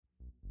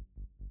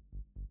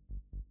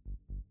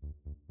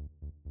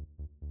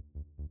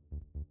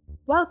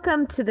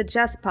Welcome to the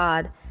Just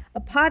Pod,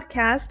 a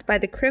podcast by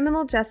the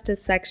Criminal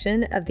Justice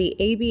Section of the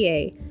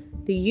ABA,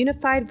 the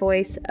unified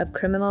voice of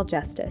criminal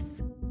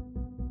justice.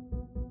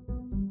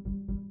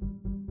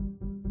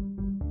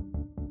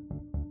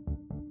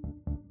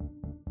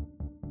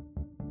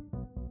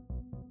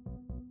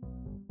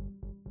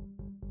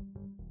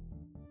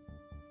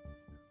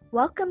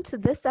 Welcome to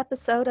this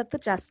episode of the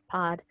Just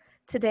Pod.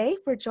 Today,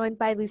 we're joined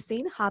by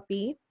Lucine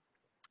Hoppe,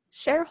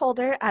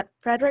 shareholder at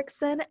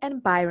Frederickson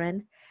and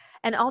Byron,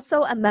 and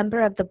also a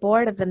member of the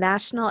board of the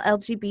National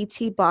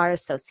LGBT Bar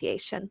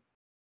Association.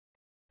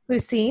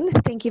 Lucine,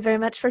 thank you very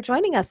much for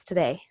joining us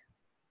today.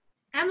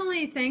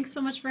 Emily, thanks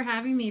so much for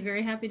having me.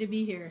 Very happy to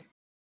be here.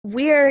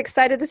 We're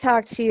excited to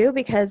talk to you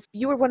because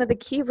you were one of the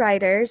key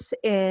writers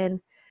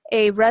in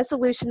a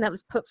resolution that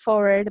was put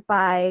forward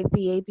by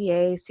the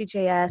ABA,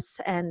 CJS,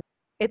 and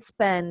it's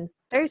been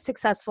very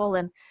successful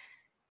in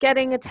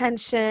getting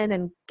attention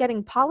and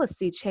getting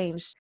policy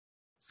changed.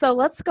 So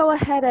let's go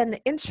ahead and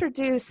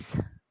introduce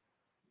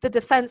the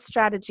defense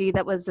strategy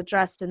that was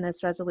addressed in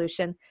this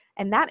resolution,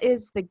 and that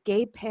is the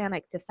gay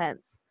panic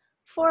defense.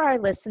 For our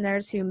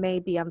listeners who may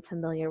be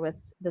unfamiliar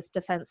with this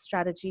defense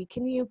strategy,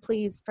 can you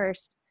please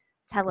first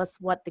tell us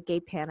what the gay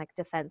panic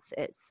defense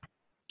is?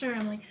 Sure,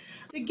 Emily.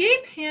 The gay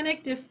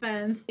panic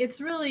defense, it's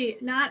really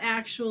not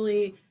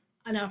actually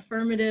an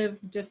affirmative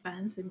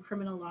defense in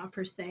criminal law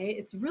per se.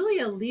 It's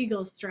really a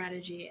legal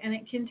strategy, and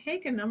it can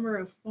take a number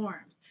of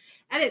forms.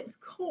 At its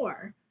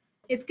core,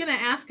 it's going to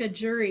ask a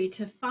jury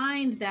to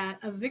find that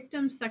a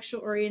victim's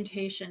sexual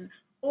orientation,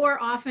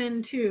 or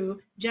often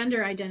too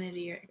gender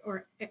identity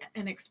or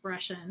an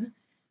expression,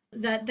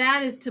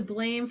 that is to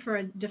blame for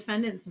a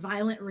defendant's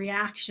violent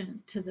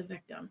reaction to the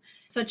victim,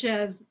 such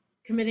as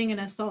committing an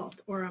assault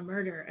or a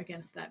murder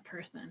against that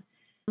person.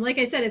 Like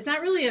I said, it's not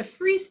really a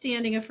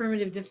freestanding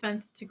affirmative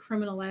defense to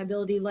criminal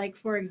liability, like,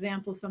 for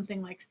example,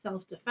 something like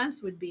self-defense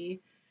would be,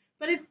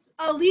 but it's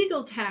a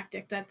legal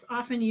tactic that's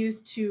often used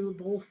to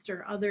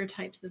bolster other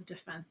types of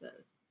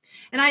defenses.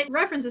 And I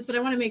reference this, but I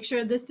want to make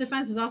sure this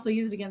defense is also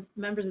used against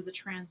members of the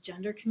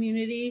transgender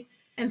community.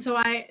 And so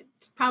I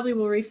probably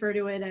will refer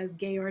to it as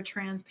gay or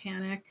trans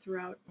panic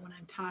throughout when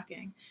I'm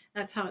talking.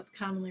 That's how it's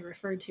commonly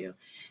referred to.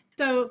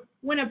 So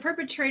when a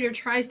perpetrator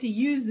tries to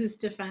use this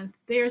defense,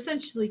 they are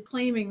essentially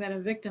claiming that a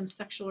victim's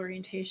sexual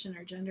orientation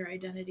or gender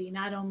identity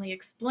not only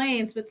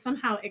explains, but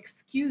somehow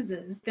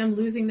excuses them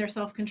losing their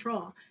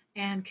self-control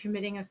and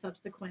committing a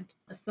subsequent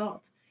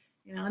assault.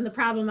 And the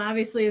problem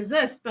obviously is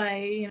this: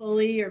 by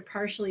fully or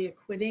partially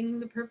acquitting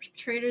the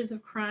perpetrators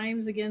of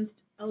crimes against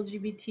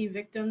LGBT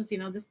victims,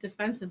 this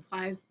defense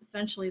implies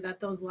essentially that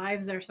those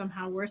lives are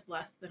somehow worth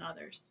less than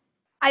others.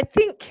 I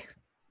think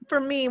for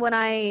me,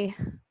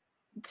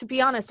 to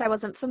be honest, I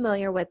wasn't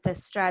familiar with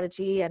this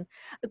strategy, and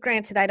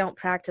granted, I don't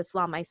practice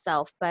law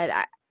myself, but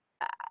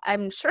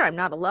I'm sure I'm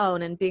not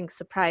alone in being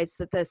surprised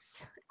that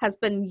this has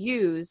been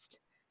used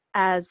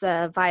as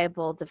a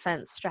viable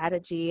defense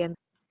strategy. And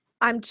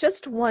I'm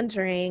just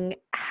wondering,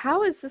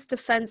 how is this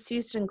defense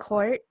used in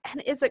court,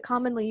 and is it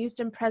commonly used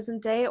in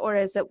present day, or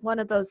is it one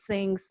of those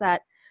things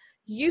that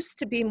used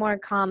to be more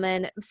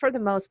common, for the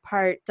most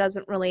part,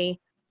 doesn't really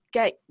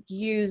get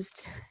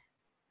used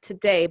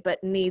today,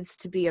 but needs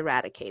to be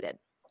eradicated?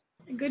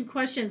 Good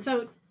question.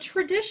 So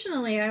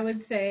traditionally, I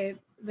would say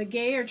the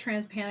gay or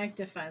trans panic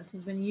defense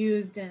has been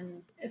used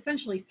in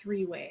essentially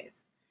three ways.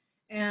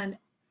 And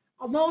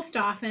most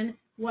often,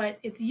 what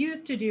it's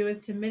used to do is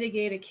to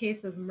mitigate a case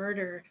of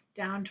murder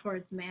down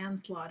towards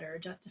manslaughter or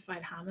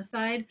justified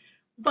homicide,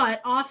 but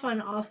often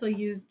also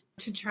used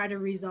to try to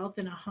result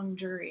in a hung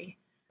jury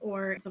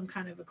or some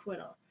kind of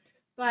acquittal.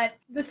 But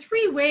the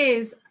three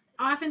ways,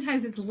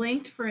 oftentimes it's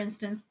linked, for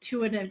instance,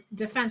 to a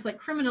defense like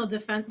criminal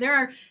defense. There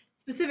are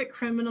specific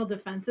criminal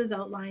defenses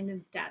outlined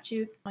in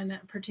statutes in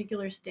that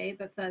particular state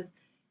that says,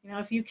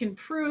 if you can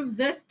prove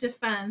this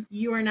defense,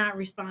 you are not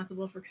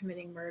responsible for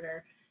committing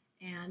murder,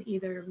 and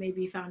either may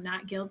be found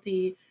not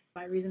guilty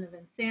by reason of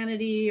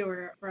insanity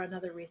or for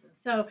another reason.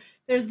 So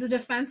there's the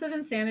defense of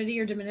insanity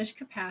or diminished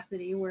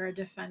capacity, where a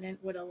defendant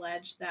would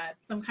allege that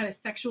some kind of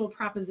sexual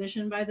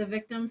proposition by the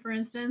victim, for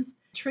instance,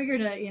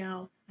 triggered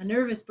a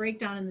nervous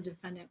breakdown in the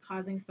defendant,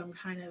 causing some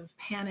kind of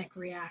panic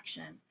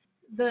reaction.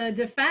 The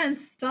defense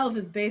itself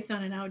is based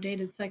on an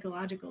outdated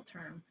psychological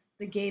term,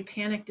 the gay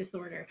panic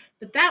disorder,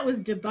 but that was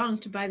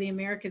debunked by the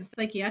American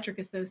Psychiatric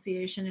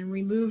Association and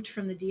removed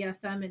from the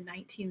DSM in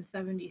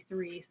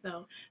 1973,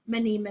 so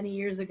many, many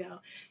years ago.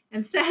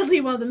 And sadly,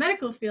 while the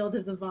medical field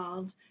has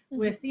evolved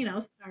with,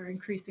 our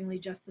increasingly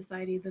just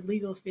society, the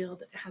legal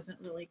field hasn't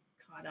really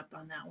caught up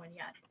on that one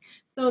yet.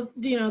 So,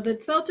 the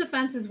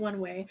self-defense is one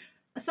way.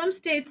 Some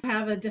states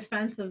have a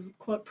defense of,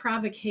 quote,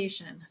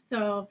 provocation.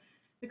 So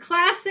the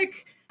classic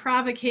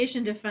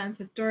provocation defense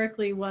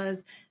historically was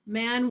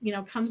man,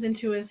 comes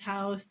into his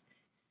house,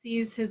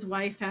 sees his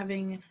wife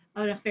having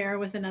an affair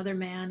with another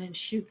man and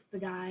shoots the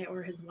guy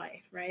or his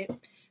wife, right?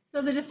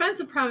 So the defense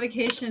of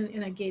provocation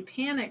in a gay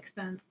panic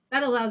sense,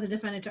 that allows the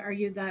defendant to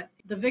argue that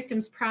the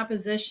victim's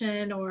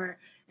proposition or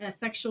a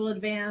sexual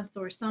advance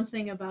or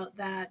something about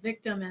that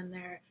victim and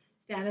their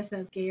status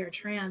as gay or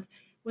trans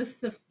was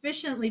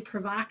sufficiently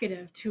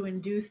provocative to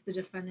induce the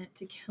defendant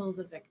to kill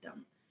the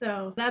victim.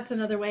 So that's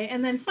another way.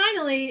 And then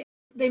finally,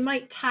 they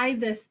might tie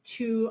this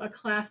to a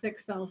classic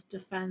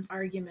self-defense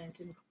argument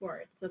in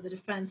court. So the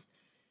defense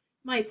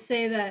might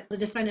say that the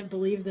defendant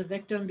believed the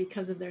victim,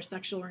 because of their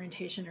sexual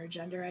orientation or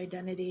gender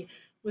identity,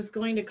 was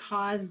going to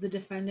cause the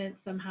defendant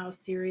somehow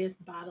serious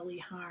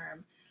bodily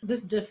harm.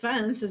 This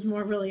defense is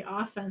more really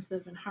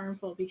offensive and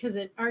harmful because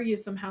it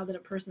argues somehow that a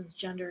person's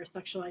gender or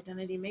sexual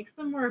identity makes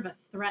them more of a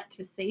threat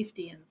to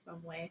safety in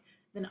some way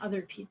than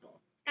other people.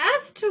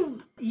 As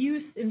to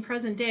use in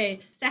present day,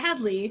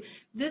 sadly,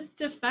 this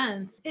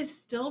defense is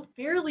still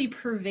fairly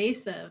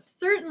pervasive.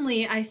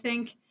 Certainly, I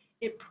think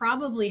it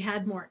probably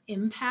had more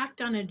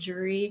impact on a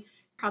jury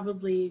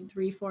probably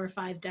 3, 4,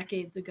 5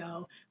 decades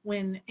ago,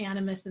 when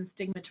animus and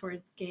stigma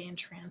towards gay and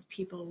trans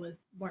people was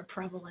more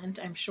prevalent,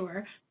 I'm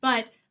sure.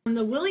 But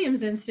the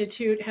Williams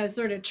Institute has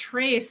sort of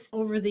traced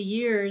over the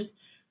years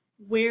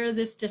where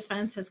this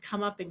defense has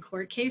come up in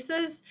court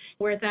cases,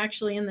 where it's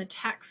actually in the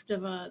text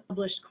of a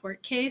published court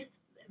case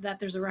that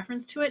there's a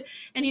reference to it.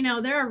 And,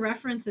 there are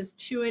references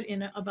to it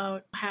in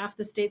about half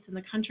the states in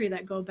the country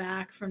that go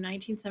back from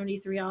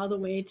 1973 all the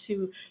way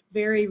to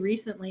very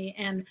recently.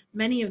 And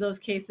many of those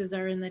cases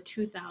are in the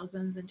 2000s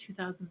and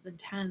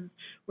 2010s,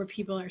 where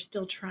people are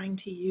still trying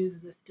to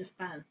use this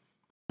defense.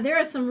 There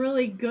are some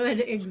really good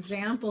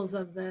examples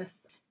of this.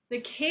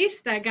 The case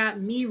that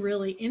got me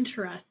really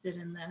interested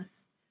in this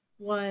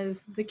was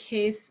the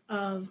case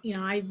of,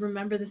 I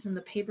remember this in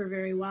the paper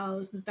very well.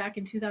 This was back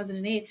in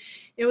 2008.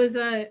 It was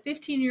a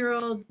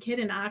 15-year-old kid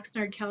in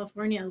Oxnard,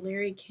 California,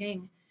 Larry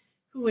King,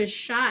 who was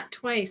shot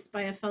twice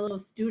by a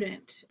fellow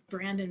student,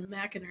 Brandon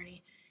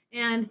McInerney.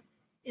 And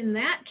in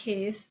that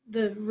case,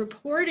 the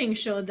reporting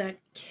showed that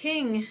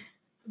King,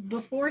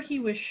 before he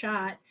was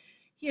shot,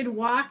 he had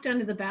walked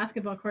onto the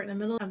basketball court in the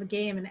middle of a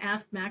game and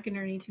asked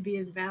McInerney to be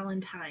his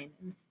Valentine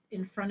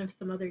in front of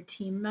some other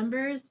team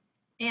members.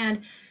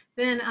 And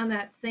then on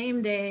that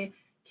same day,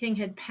 King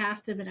had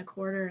passed him in a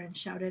quarter and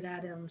shouted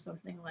at him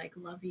something like,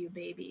 "Love you,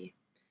 baby."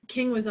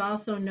 King was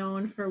also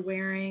known for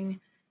wearing,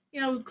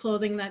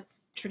 clothing that's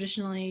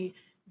traditionally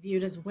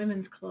viewed as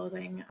women's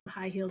clothing,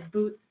 high-heeled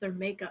boots or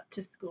makeup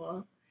to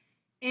school.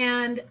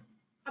 And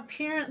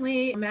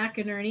apparently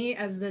McInerney,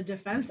 as the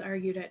defense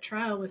argued at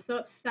trial, was so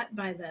upset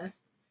by this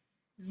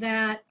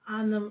that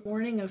on the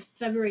morning of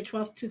February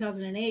 12th,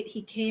 2008,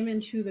 he came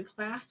into the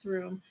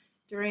classroom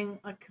during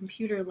a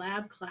computer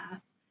lab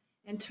class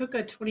and took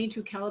a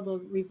 .22 caliber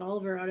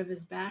revolver out of his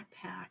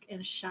backpack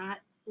and shot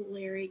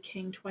Larry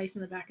King twice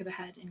in the back of the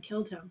head and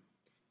killed him.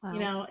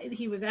 Wow.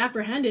 He was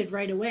apprehended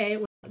right away.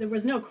 There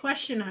was no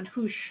question on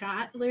who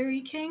shot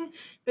Larry King,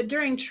 but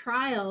during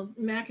trial,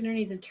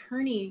 McInerney's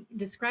attorney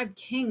described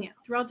King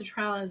throughout the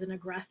trial as an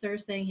aggressor,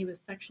 saying he was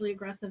sexually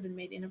aggressive and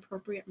made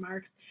inappropriate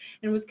marks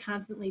and was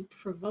constantly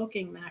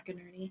provoking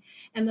McInerney.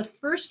 And the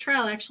first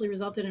trial actually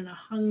resulted in a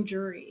hung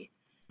jury.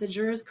 The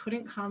jurors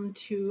couldn't come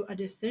to a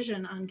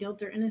decision on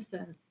guilt or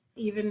innocence,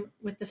 even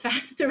with the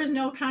fact that there was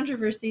no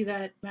controversy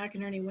that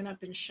McInerney went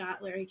up and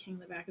shot Larry King in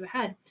the back of the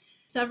head.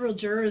 Several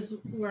jurors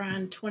were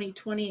on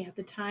 20/20 at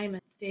the time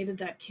and stated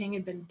that King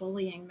had been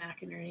bullying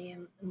McInerney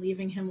and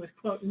leaving him with,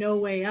 quote, "no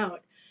way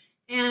out."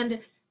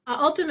 And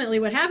ultimately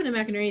what happened to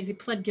McInerney is he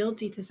pled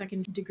guilty to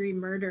second-degree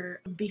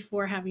murder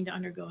before having to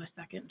undergo a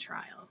second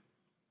trial.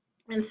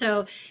 And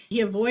so he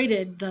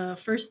avoided the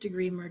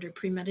first-degree murder,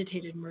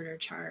 premeditated murder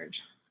charge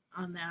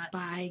on that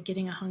by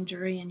getting a hung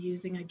jury and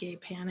using a gay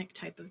panic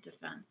type of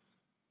defense.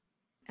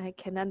 I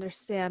can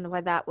understand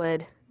why that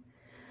would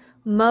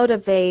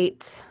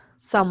motivate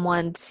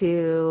someone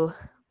to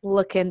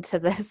look into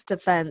this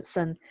defense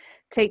and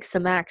take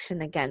some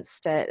action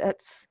against it.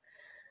 That's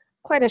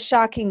quite a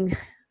shocking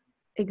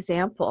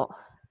example.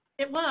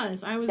 It was.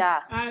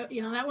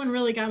 That one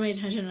really got my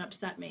attention and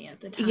upset me at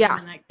the time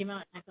when that came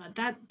out. I thought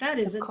that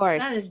is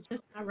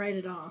just not right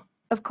at all.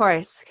 Of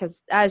course,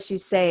 because as you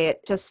say,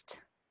 it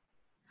just,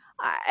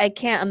 I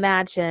can't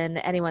imagine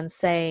anyone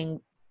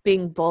saying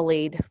being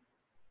bullied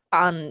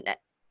on,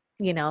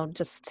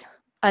 just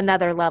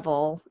another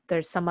level.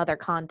 There's some other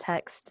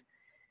context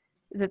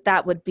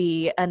that would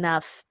be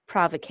enough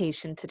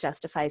provocation to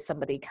justify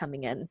somebody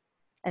coming in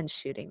and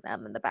shooting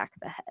them in the back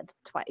of the head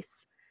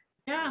twice.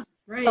 Yeah,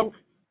 right. So,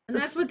 and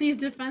that's what these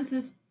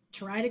defenses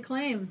try to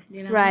claim,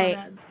 Right.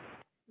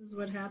 This is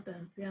what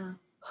happens, yeah.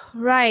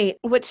 Right,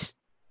 which,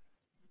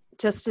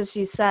 just as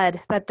you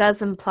said, that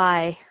does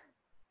imply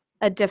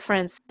a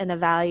difference in a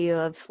value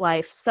of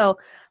life. So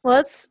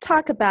let's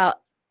talk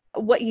about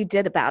what you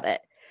did about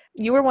it.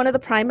 You were one of the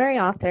primary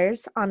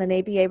authors on an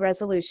ABA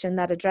resolution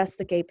that addressed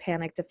the gay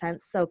panic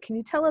defense. So can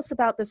you tell us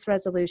about this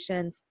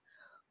resolution?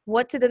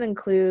 What did it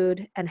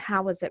include and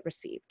how was it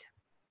received?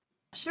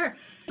 Sure.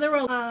 There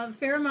were a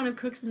fair amount of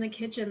cooks in the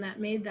kitchen that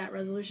made that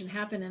resolution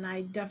happen, and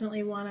I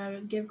definitely want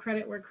to give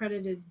credit where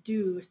credit is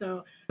due.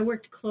 So I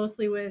worked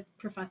closely with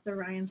Professor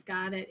Ryan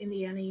Scott at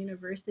Indiana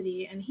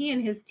University, and he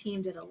and his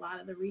team did a lot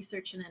of the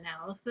research and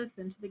analysis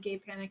into the gay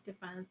panic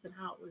defense and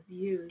how it was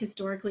used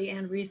historically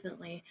and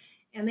recently.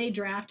 And they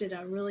drafted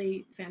a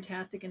really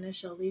fantastic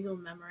initial legal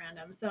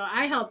memorandum. So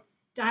I helped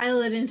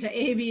dial it into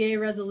ABA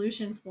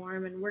resolution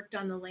form and worked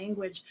on the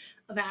language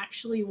of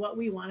actually what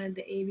we wanted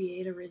the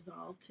ABA to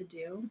resolve to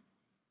do.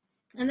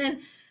 And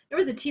then there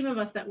was a team of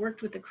us that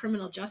worked with the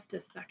criminal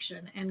justice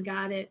section and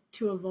got it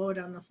to a vote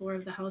on the floor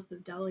of the House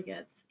of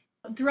Delegates.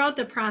 Throughout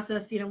the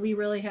process, we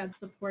really had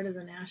support of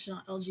the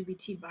National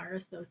LGBT Bar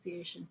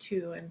Association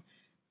too, and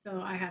so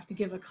I have to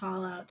give a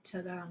call out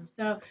to them.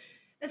 So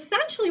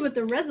essentially what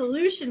the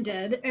resolution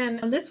did,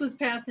 and this was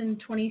passed in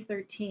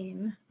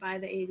 2013 by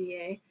the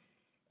ABA,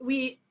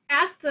 we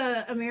asked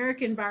the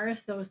American Bar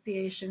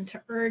Association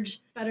to urge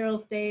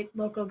federal, state,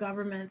 local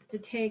governments to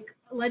take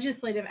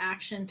legislative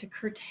action to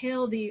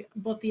curtail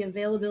both the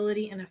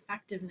availability and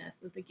effectiveness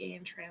of the gay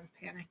and trans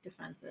panic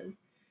defenses,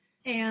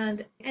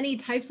 and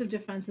any types of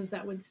defenses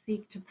that would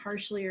seek to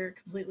partially or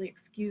completely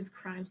excuse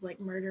crimes like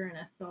murder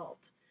and assault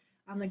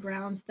on the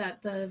grounds that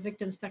the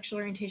victim's sexual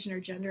orientation or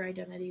gender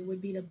identity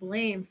would be to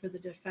blame for the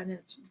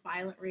defendant's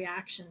violent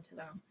reaction to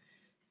them.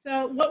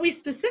 So what we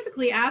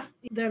specifically asked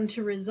them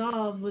to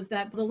resolve was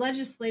that the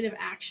legislative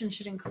action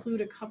should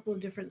include a couple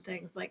of different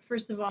things. Like,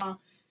 first of all,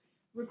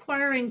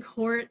 requiring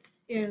courts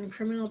in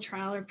criminal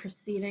trial or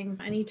proceedings,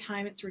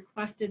 anytime it's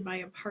requested by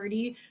a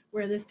party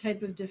where this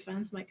type of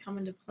defense might come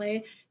into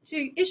play, to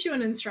issue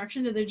an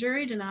instruction to the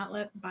jury to not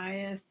let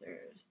bias or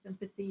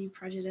sympathy,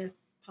 prejudice,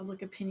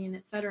 public opinion,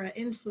 etc.,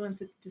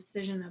 influence its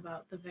decision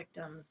about the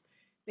victims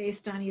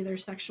based on either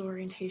sexual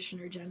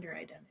orientation or gender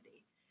identity.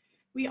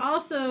 We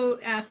also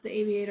asked the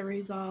ABA to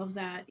resolve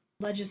that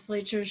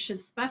legislatures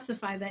should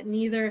specify that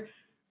neither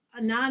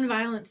a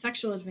nonviolent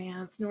sexual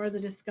advance nor the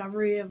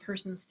discovery of a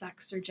person's sex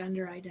or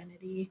gender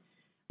identity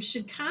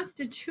should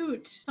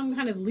constitute some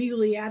kind of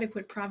legally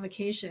adequate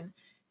provocation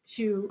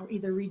to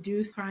either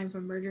reduce crimes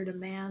from murder to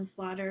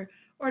manslaughter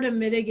or to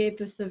mitigate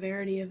the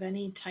severity of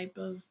any type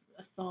of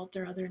assault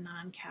or other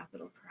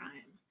non-capital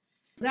crime.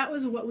 That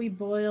was what we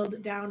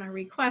boiled down our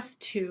request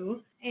to,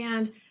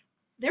 and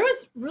there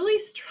was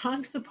really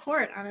strong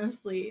support,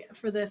 honestly,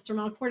 for this from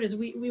all quarters.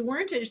 We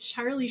weren't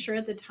entirely sure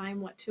at the time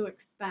what to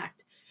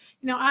expect.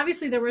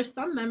 Obviously there were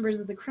some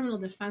members of the criminal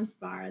defense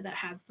bar that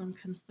had some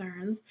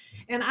concerns,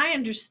 and I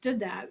understood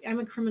that. I'm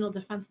a criminal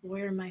defense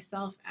lawyer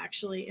myself,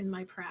 actually, in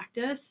my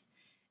practice,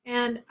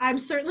 and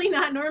I'm certainly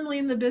not normally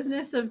in the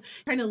business of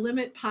trying to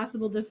limit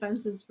possible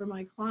defenses for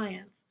my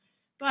clients.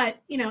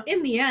 But,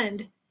 in the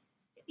end,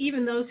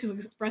 even those who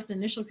expressed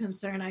initial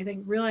concern, I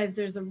think, realize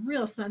there's a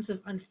real sense of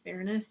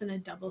unfairness and a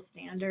double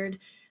standard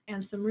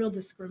and some real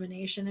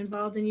discrimination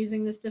involved in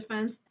using this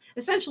defense.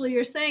 Essentially,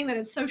 you're saying that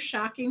it's so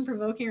shocking,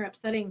 provoking, or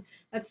upsetting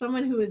that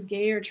someone who is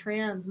gay or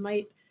trans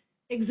might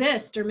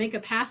exist or make a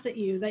pass at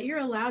you, that you're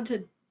allowed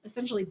to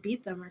essentially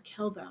beat them or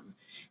kill them.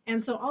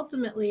 And so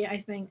ultimately,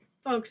 I think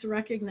folks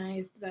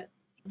recognized that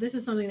this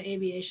is something the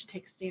ABA should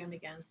take a stand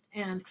against.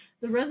 And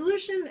the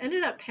resolution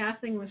ended up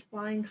passing with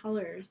flying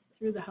colors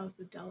through the House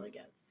of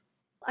Delegates.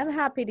 I'm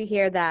happy to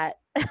hear that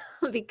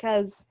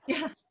because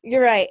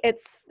you're right.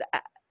 It's,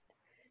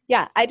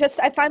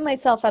 I find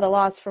myself at a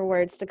loss for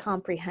words to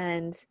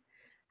comprehend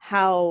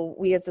how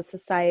we as a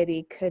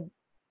society could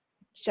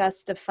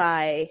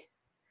justify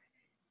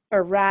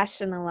or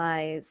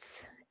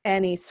rationalize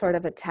any sort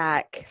of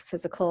attack,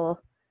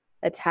 physical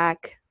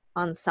attack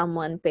on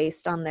someone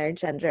based on their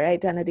gender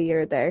identity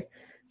or their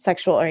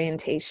sexual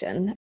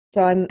orientation.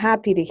 So I'm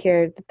happy to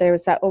hear that there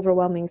was that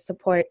overwhelming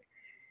support.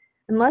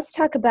 And let's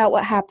talk about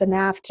what happened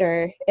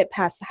after it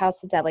passed the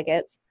House of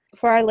Delegates.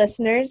 For our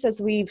listeners, as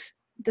we've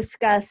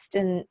discussed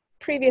in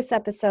previous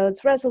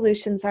episodes,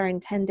 resolutions are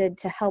intended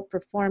to help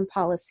reform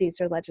policies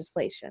or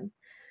legislation.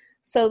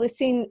 So,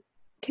 Lucine,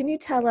 can you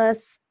tell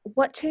us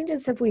what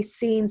changes have we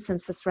seen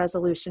since this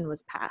resolution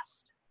was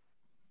passed?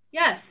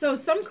 Yes, so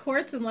some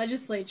courts and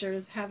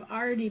legislatures have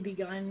already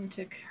begun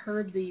to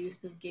curb the use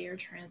of gay or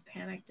trans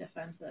panic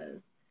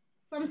defenses.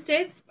 Some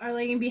states are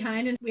lagging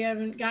behind, and we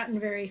haven't gotten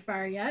very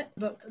far yet,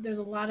 but there's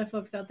a lot of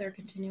folks out there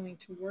continuing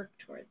to work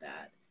toward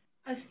that.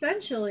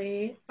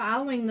 Essentially,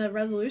 following the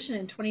resolution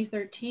in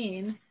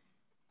 2013,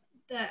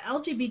 the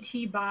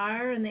LGBT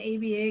bar and the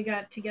ABA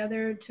got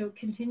together to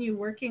continue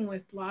working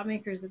with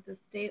lawmakers at the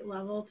state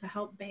level to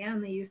help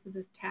ban the use of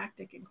this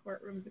tactic in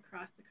courtrooms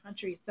across the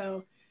country.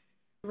 So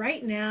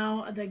right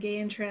now, the gay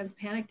and trans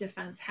panic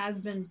defense has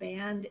been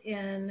banned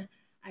in,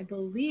 I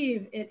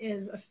believe it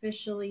is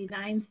officially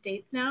 9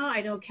 states now.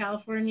 I know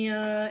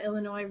California,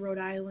 Illinois, Rhode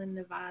Island,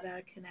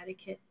 Nevada,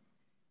 Connecticut,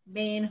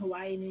 Maine,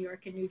 Hawaii, New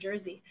York, and New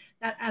Jersey.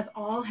 That has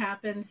all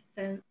happened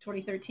since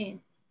 2013.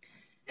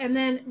 And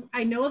then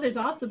I know there's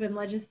also been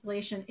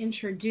legislation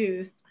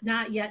introduced,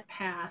 not yet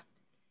passed,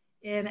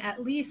 in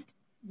at least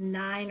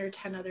 9 or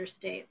 10 other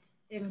states,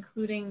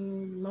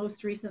 including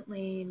most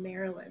recently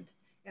Maryland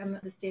and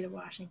the state of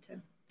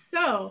Washington.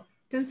 So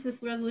Since this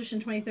resolution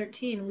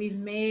 2013, we've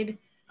made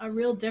a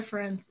real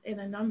difference in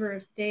a number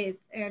of states,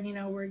 and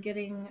we're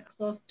getting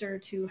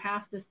closer to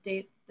half the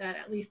states that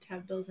at least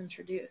have bills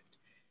introduced,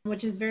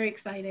 which is very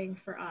exciting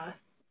for us.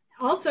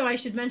 Also, I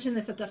should mention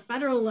this at the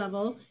federal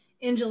level.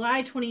 In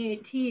July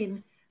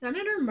 2018,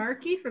 Senator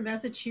Markey from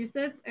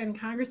Massachusetts and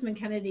Congressman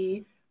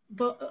Kennedy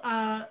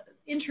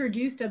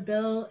introduced a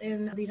bill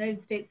in the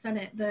United States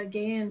Senate, the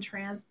Gay and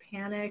Trans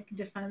Panic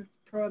Defense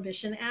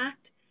Prohibition Act.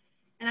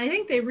 And I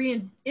think they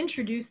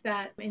reintroduced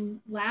that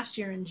last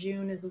year in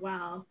June as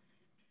well.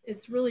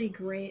 It's really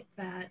great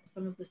that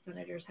some of the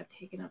senators have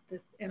taken up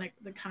this, and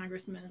the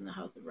congressman in the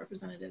House of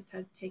Representatives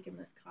has taken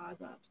this cause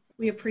up.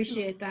 We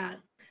appreciate that.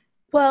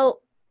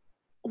 Well,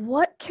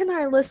 what can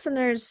our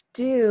listeners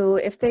do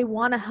if they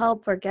want to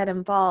help or get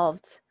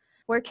involved?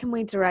 Where can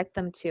we direct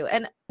them to?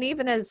 And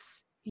even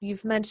as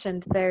you've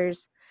mentioned,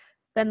 there's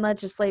been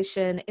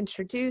legislation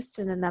introduced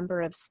in a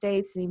number of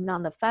states and even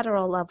on the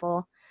federal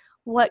level.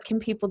 What can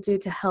people do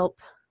to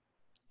help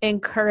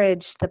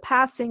encourage the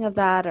passing of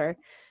that, or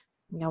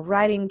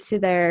writing to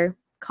their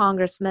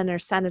congressman or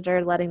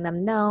senator, letting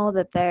them know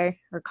that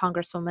or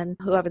congresswoman,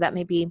 whoever that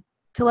may be,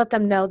 to let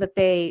them know that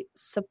they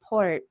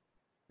support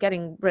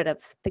getting rid of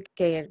the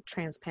Gay and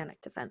Trans Panic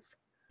Defense?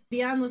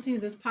 Beyond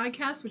listening to this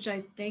podcast, which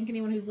I thank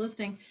anyone who's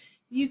listening,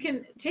 you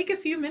can take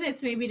a few minutes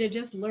maybe to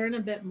just learn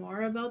a bit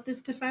more about this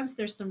defense.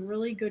 There's some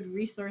really good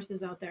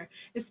resources out there,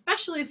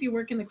 especially if you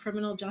work in the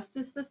criminal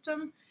justice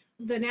system.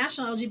 The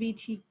National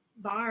LGBT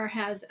Bar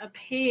has a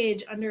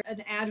page under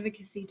an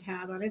advocacy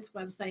tab on its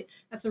website.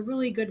 That's a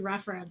really good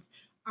reference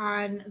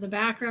on the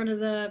background of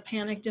the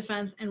panic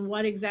defense and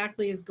what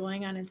exactly is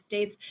going on in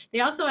states. They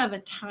also have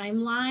a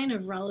timeline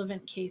of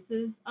relevant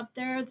cases up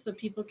there, so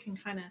people can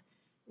kind of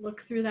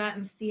look through that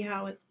and see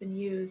how it's been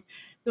used.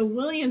 The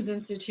Williams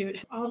Institute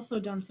has also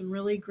done some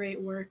really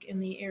great work in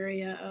the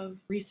area of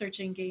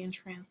researching gay and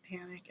trans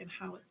panic and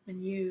how it's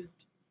been used.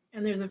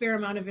 And there's a fair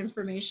amount of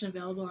information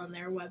available on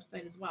their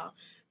website as well.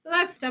 So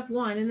that's step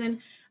one. And then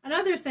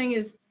another thing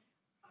is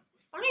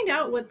find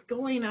out what's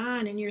going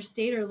on in your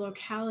state or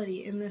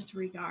locality in this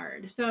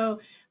regard. So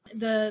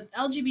the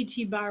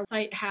LGBT Bar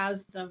site has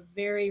the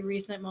very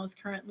recent, most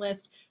current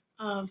list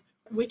of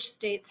which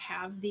states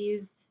have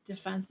these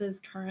defenses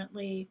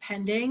currently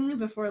pending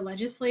before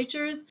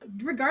legislatures.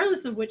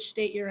 Regardless of which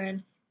state you're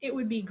in, it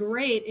would be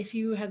great if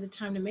you had the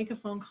time to make a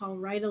phone call,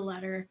 write a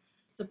letter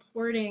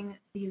supporting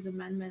these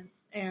amendments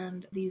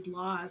and these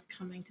laws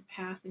coming to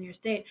pass in your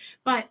state.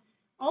 But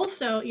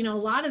also, a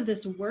lot of this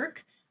work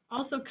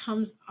also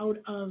comes out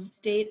of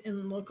state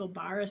and local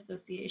bar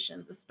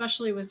associations,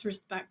 especially with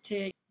respect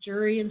to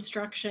jury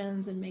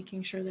instructions and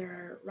making sure there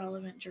are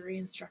relevant jury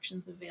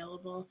instructions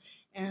available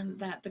and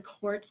that the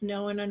courts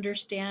know and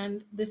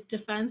understand this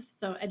defense,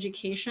 so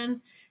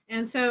education.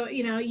 And so,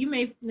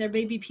 there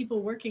may be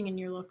people working in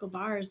your local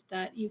bars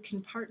that you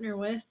can partner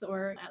with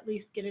or at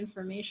least get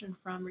information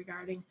from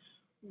regarding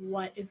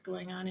what is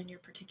going on in your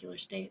particular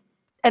state.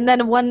 And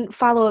then one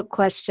follow-up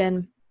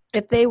question.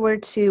 If they were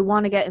to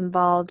want to get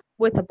involved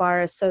with a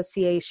bar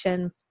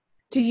association,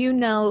 do you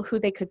know who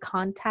they could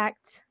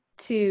contact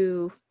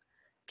to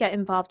get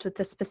involved with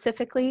this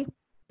specifically?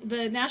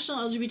 The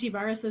National LGBT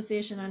Bar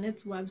Association on its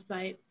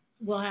website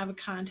will have a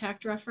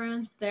contact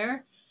reference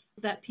there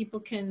that people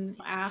can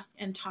ask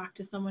and talk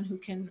to someone who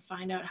can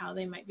find out how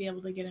they might be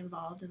able to get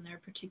involved in their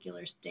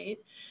particular state.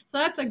 So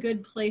that's a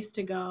good place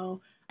to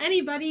go.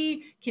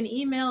 Anybody can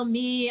email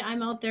me.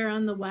 I'm out there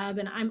on the web,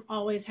 and I'm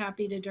always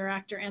happy to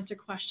direct or answer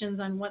questions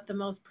on what the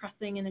most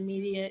pressing and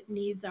immediate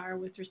needs are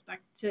with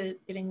respect to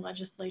getting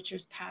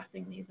legislatures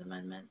passing these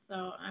amendments.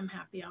 So I'm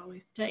happy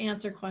always to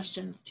answer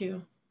questions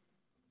too.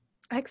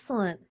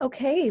 Excellent.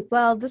 Okay,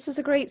 well, this is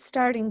a great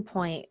starting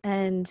point.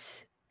 And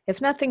if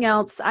nothing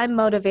else, I'm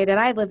motivated.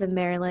 I live in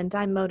Maryland.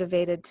 I'm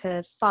motivated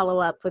to follow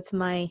up with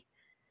my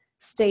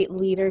state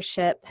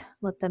leadership,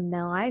 let them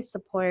know I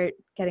support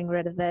getting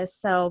rid of this.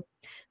 So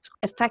it's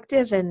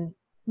effective and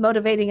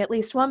motivating at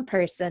least one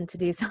person to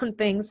do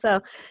something.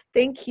 So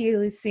thank you,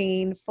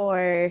 Lucine,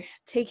 for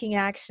taking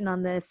action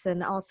on this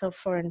and also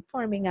for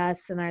informing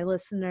us and our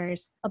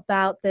listeners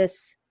about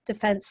this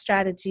defense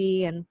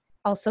strategy and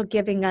also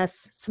giving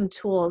us some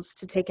tools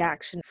to take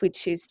action if we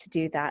choose to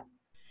do that.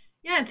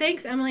 Yeah,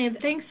 thanks, Emily. And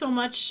thanks so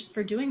much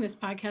for doing this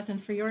podcast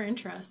and for your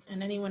interest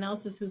and anyone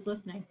else's who's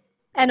listening.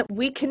 And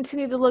we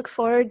continue to look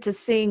forward to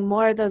seeing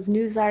more of those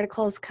news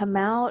articles come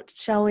out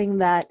showing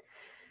that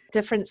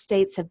different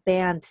states have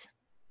banned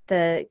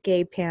the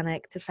gay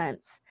panic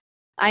defense.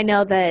 I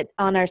know that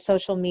on our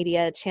social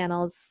media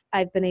channels,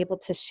 I've been able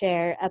to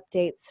share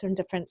updates from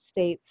different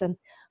states. And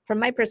from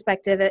my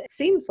perspective, it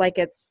seems like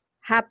it's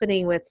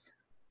happening with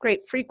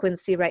great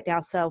frequency right now.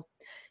 So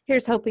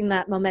here's hoping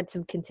that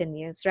momentum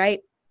continues,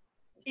 right?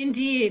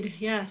 Indeed,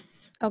 yes.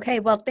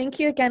 Okay, well, thank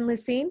you again,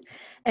 Lucine.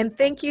 And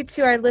thank you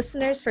to our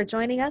listeners for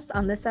joining us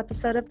on this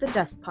episode of the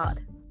Just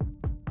Pod.